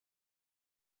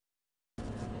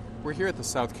We're here at the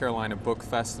South Carolina Book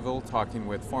Festival talking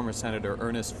with former Senator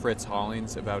Ernest Fritz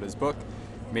Hollings about his book,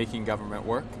 Making Government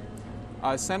Work.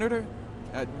 Senator,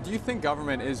 do you think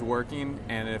government is working?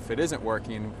 And if it isn't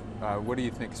working, what do you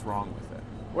think is wrong with it?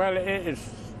 Well, it's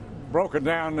broken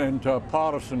down into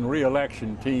partisan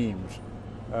re-election teams.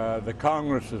 The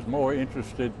Congress is more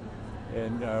interested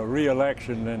in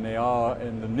re-election than they are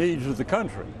in the needs of the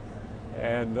country.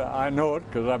 And I know it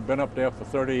because I've been up there for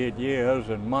 38 years,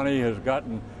 and money has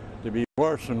gotten to be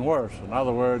worse and worse. In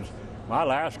other words, my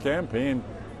last campaign,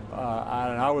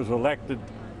 I was elected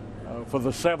for the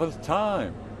 7th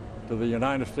time to the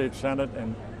United States Senate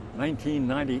in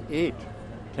 1998,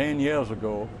 10 years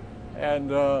ago.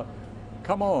 And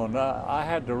come on, I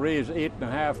had to raise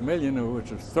 $8.5 million,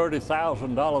 which is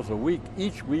 $30,000 a week,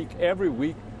 each week, every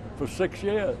week for 6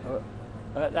 years.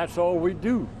 That's all we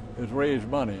do is raise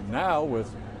money. Now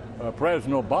with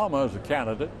President Obama as a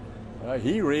candidate,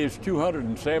 he raised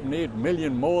 $278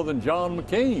 million more than John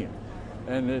McCain.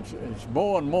 And it's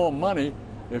more and more money.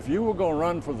 If you were going to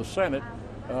run for the Senate,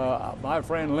 my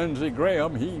friend Lindsey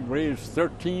Graham, he raised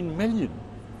 $13 million.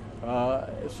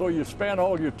 So you spend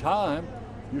all your time,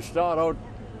 you start out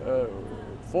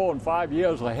 4 and 5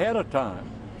 years ahead of time,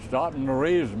 starting to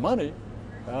raise money,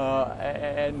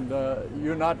 and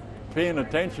you're not paying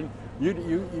attention.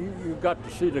 You got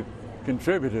to see the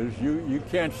contributors. You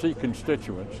can't see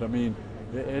constituents. I mean,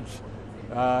 it's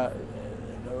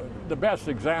the best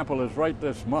example is right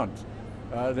this month.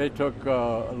 They took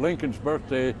Lincoln's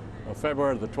birthday of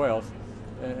February the 12th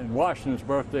and Washington's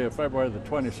birthday of February the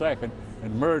 22nd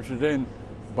and merged it in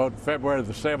about February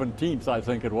the 17th, I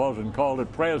think it was, and called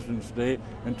it President's Day,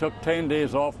 and took 10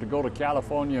 days off to go to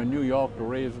California and New York to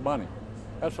raise money.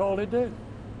 That's all they did.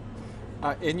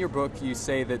 In your book, you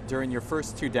say that during your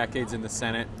first 2 decades in the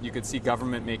Senate, you could see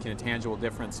government making a tangible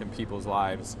difference in people's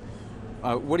lives.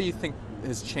 What do you think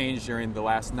has changed during the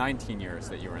last 19 years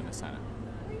that you were in the Senate?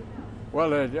 Well,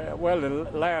 the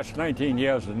last 19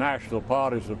 years, the national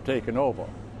parties have taken over.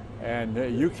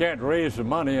 And you can't raise the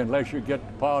money unless you get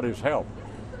the party's help.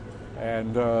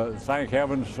 And thank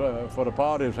heavens for the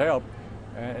party's help.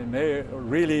 And they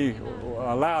really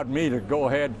allowed me to go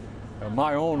ahead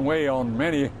my own way on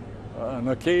many an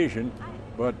occasion.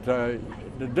 But the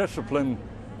discipline,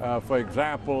 for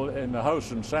example, in the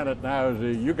House and Senate now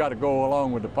is you got to go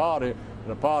along with the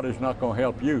party's not going to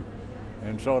help you.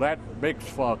 And so that makes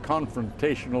for a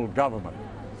confrontational government.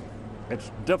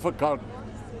 It's difficult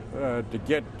to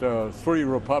get 3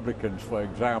 Republicans, for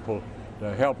example,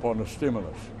 to help on the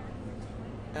stimulus.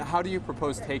 How do you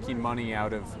propose taking money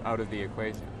out of the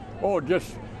equation? Oh,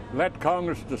 just let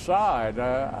Congress decide.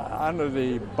 Under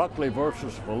the Buckley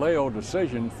versus Vallejo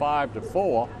decision,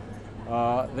 5-4,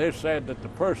 they said that the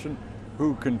person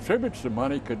who contributes the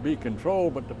money could be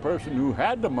controlled, but the person who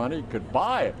had the money could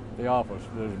buy the office.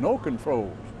 There's no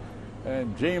controls.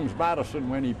 And James Madison,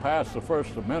 when he passed the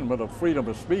First Amendment of freedom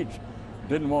of speech,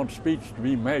 didn't want speech to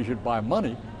be measured by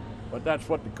money, but that's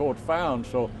what the court found.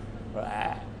 So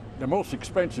the most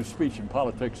expensive speech in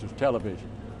politics is television.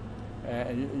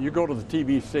 You go to the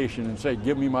TV station and say,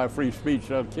 give me my free speech,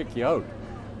 they'll kick you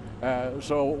out.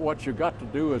 So what you got to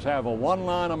do is have a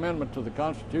 1-line amendment to the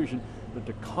Constitution that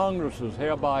the Congress is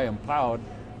hereby empowered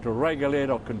to regulate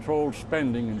or control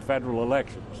spending in federal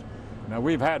elections. Now,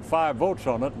 we've had 5 votes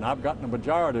on it, and I've gotten a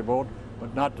majority vote,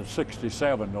 but not the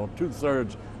 67 or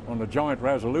 2/3 on the joint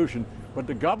resolution. But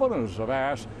the governors have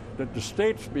asked that the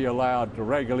states be allowed to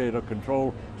regulate or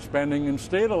control spending in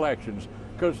state elections,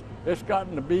 because it's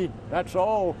gotten to be, that's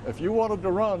all. If you wanted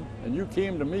to run and you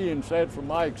came to me and said, from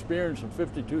my experience of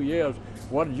 52 years,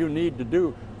 what did you need to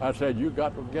do? I said, you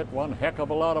got to get one heck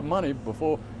of a lot of money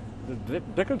before the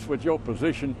difference with your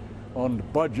position on the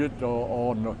budget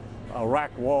or on the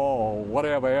Iraq war or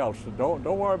whatever else. Don't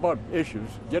worry about issues,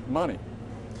 get money.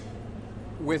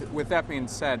 With that being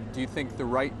said, do you think the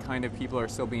right kind of people are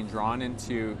still being drawn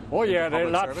into Oh yeah, into they're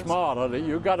a lot service? smarter.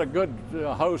 You got a good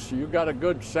House, you got a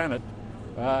good Senate,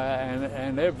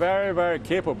 and they're very, very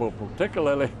capable,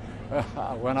 particularly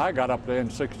when I got up there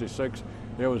in '66,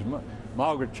 there was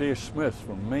Margaret Chase Smith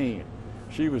from Maine.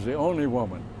 She was the only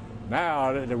woman.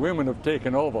 Now the women have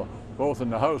taken over, both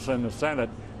in the House and the Senate,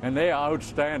 and they are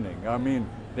outstanding. I mean,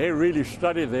 they really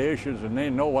study the issues and they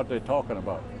know what they're talking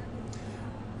about.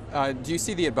 Do you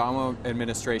see the Obama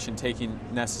administration taking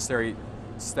necessary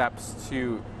steps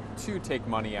to take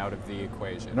money out of the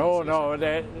equation? No,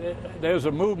 there's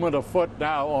a movement afoot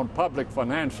now on public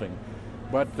financing,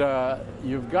 but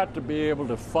you've got to be able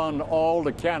to fund all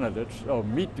the candidates or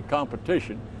meet the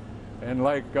competition. And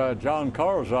like John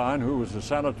Corazon, who was a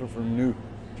senator from New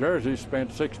Jersey,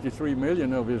 spent $63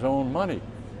 million of his own money.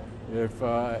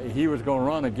 If he was going to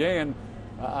run again,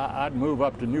 I'd move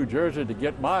up to New Jersey to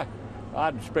get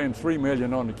I'd spend $3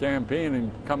 million on the campaign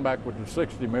and come back with the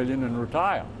 $60 million and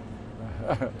retire.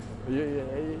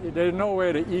 There's no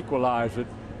way to equalize it.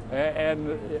 And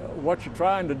what you're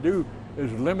trying to do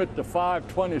is limit the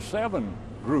 527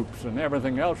 groups and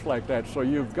everything else like that. So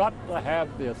you've got to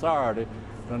have the authority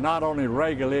to not only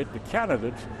regulate the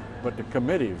candidates, but the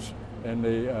committees and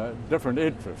the different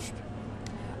interests.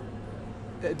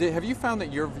 Have you found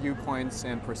that your viewpoints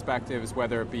and perspectives,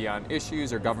 whether it be on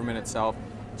issues or government itself,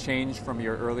 changed from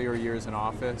your earlier years in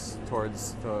office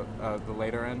towards the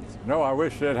later end? No, I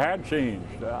wish it had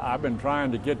changed. I've been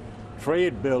trying to get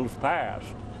trade bills passed.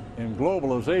 In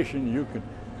globalization, you can,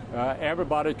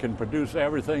 everybody can produce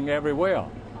everything everywhere.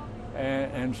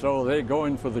 And so they go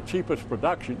in for the cheapest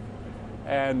production.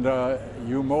 And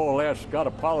you more or less got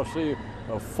a policy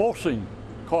of forcing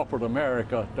corporate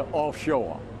America to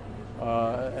offshore.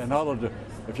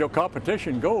 If your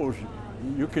competition goes,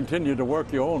 you continue to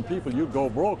work your own people, you go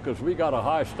broke, because we got a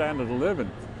high standard of living.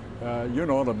 You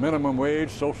know, the minimum wage,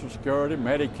 Social Security,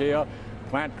 Medicare,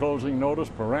 plant closing notice,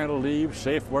 parental leave,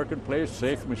 safe working place,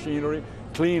 safe machinery,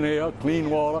 clean air,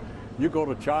 clean water. You go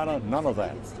to China, none of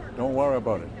that. Don't worry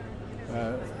about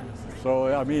it. So,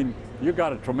 I mean, you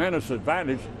got a tremendous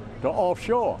advantage to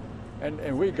offshore.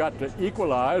 And we got to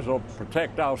equalize or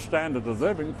protect our standard of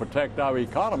living, protect our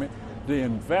economy. The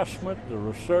investment, the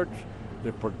research,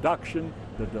 the production,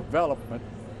 the development,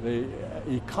 the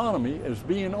economy is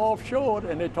being offshored,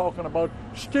 and they're talking about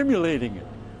stimulating it.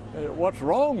 What's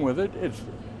wrong with it is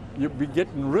you'd be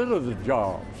getting rid of the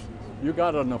jobs. You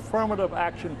got an affirmative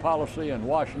action policy in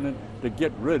Washington to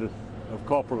get rid of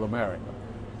corporate America.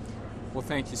 Well,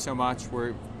 thank you so much.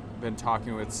 We've been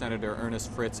talking with Senator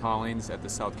Ernest Fritz Hollings at the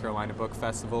South Carolina Book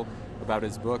Festival about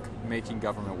his book, Making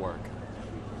Government Work.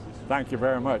 Thank you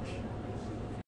very much.